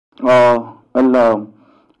Well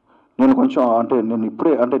నేను కొంచెం అంటే నేను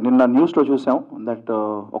ఇప్పుడే అంటే నిన్న న్యూస్లో చూసాం దట్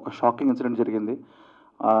ఒక షాకింగ్ ఇన్సిడెంట్ జరిగింది.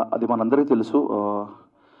 అది మనందరికీ తెలుసు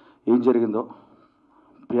ఏం జరిగిందో.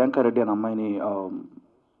 ప్రియాంక రెడ్డి అనే అమ్మాయిని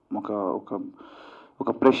ఒక ఒక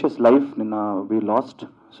ఒక ప్రెషియస్ లైఫ్ నిన్న we last.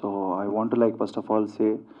 So I want like first of all say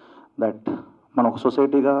that మన ఒక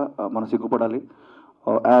సొసైటీగా మనం సిగ్గుపడాలి.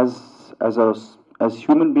 యాజ్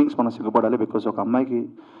హ్యూమన్ బీయింగ్స్ మనం సిగ్గుపడాలి. బికాజ్ ఒక అమ్మాయికి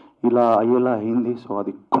ఇలా అయ్యేలా అయింది. సో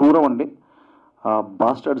అది క్రూరం అండి.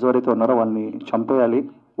 బాస్టర్డ్స్ ఎవరైతే ఉన్నారో వాళ్ళని చంపేయాలి,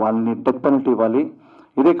 వాళ్ళని డెత్ పెనల్టీ ఇవ్వాలి.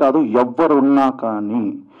 ఇదే కాదు, ఎవరున్నా కానీ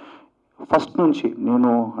ఫస్ట్ నుంచి నేను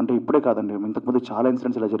అంటే ఇప్పుడే కాదండి, ఇంతకుముందు చాలా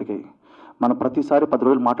ఇన్సిడెంట్స్ ఇలా జరిగాయి. మనం ప్రతిసారి 10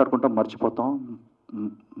 రోజులు మాట్లాడుకుంటాం, మర్చిపోతాం.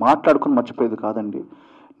 మాట్లాడుకుని మర్చిపోయేది కాదండి.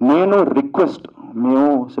 నేను రిక్వెస్ట్,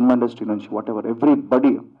 మేము సినిమా ఇండస్ట్రీ నుంచి what ever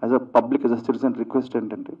everybody as a public as a citizen request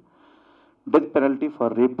ఏంటంటే death penalty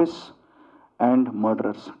for rapist and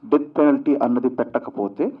murderers. Death penalty అన్నది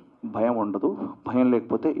పెట్టకపోతే భయం ఉండదు. భయం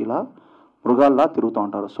లేకపోతే ఇలా మృగాల్లా తిరుగుతూ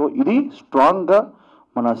ఉంటారు. సో ఇది స్ట్రాంగ్గా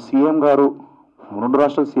మన సీఎం గారు, 2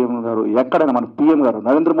 రాష్ట్రాల సీఎం గారు, ఎక్కడైనా మన పిఎం గారు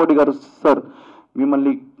నరేంద్ర మోడీ గారు, సార్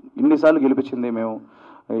మిమ్మల్ని ఇన్నిసార్లు గెలిపించింది మేము,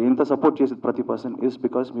 ఇంత సపోర్ట్ చేసేది ప్రతి పర్సన్ ఇస్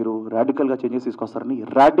బికాస్ మీరు రాడికల్గా చేంజెస్ తీసుకొస్తారని.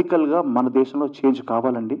 రాడికల్గా మన దేశంలో చేంజ్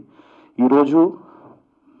కావాలండి. ఈరోజు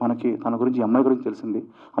మనకి తన గురించి, అమ్మాయి గురించి తెలిసింది.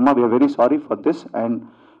 అమ్మ, we are very sorry for this and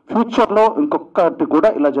ఫ్యూచర్లో ఇంకొకటి కూడా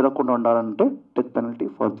ఇలా జరగకుండా ఉండాలంటే death penalty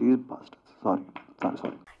for these బాస్టర్స్.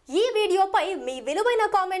 Sorry. ఈ వీడియోపై మీ విలువైన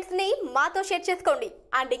కామెంట్స్ ని మాతో షేర్ చేసుకోండి.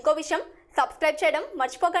 అండ్ ఇంకో విషయం, సబ్స్క్రైబ్ చేయడం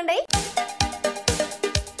మర్చిపోకండి.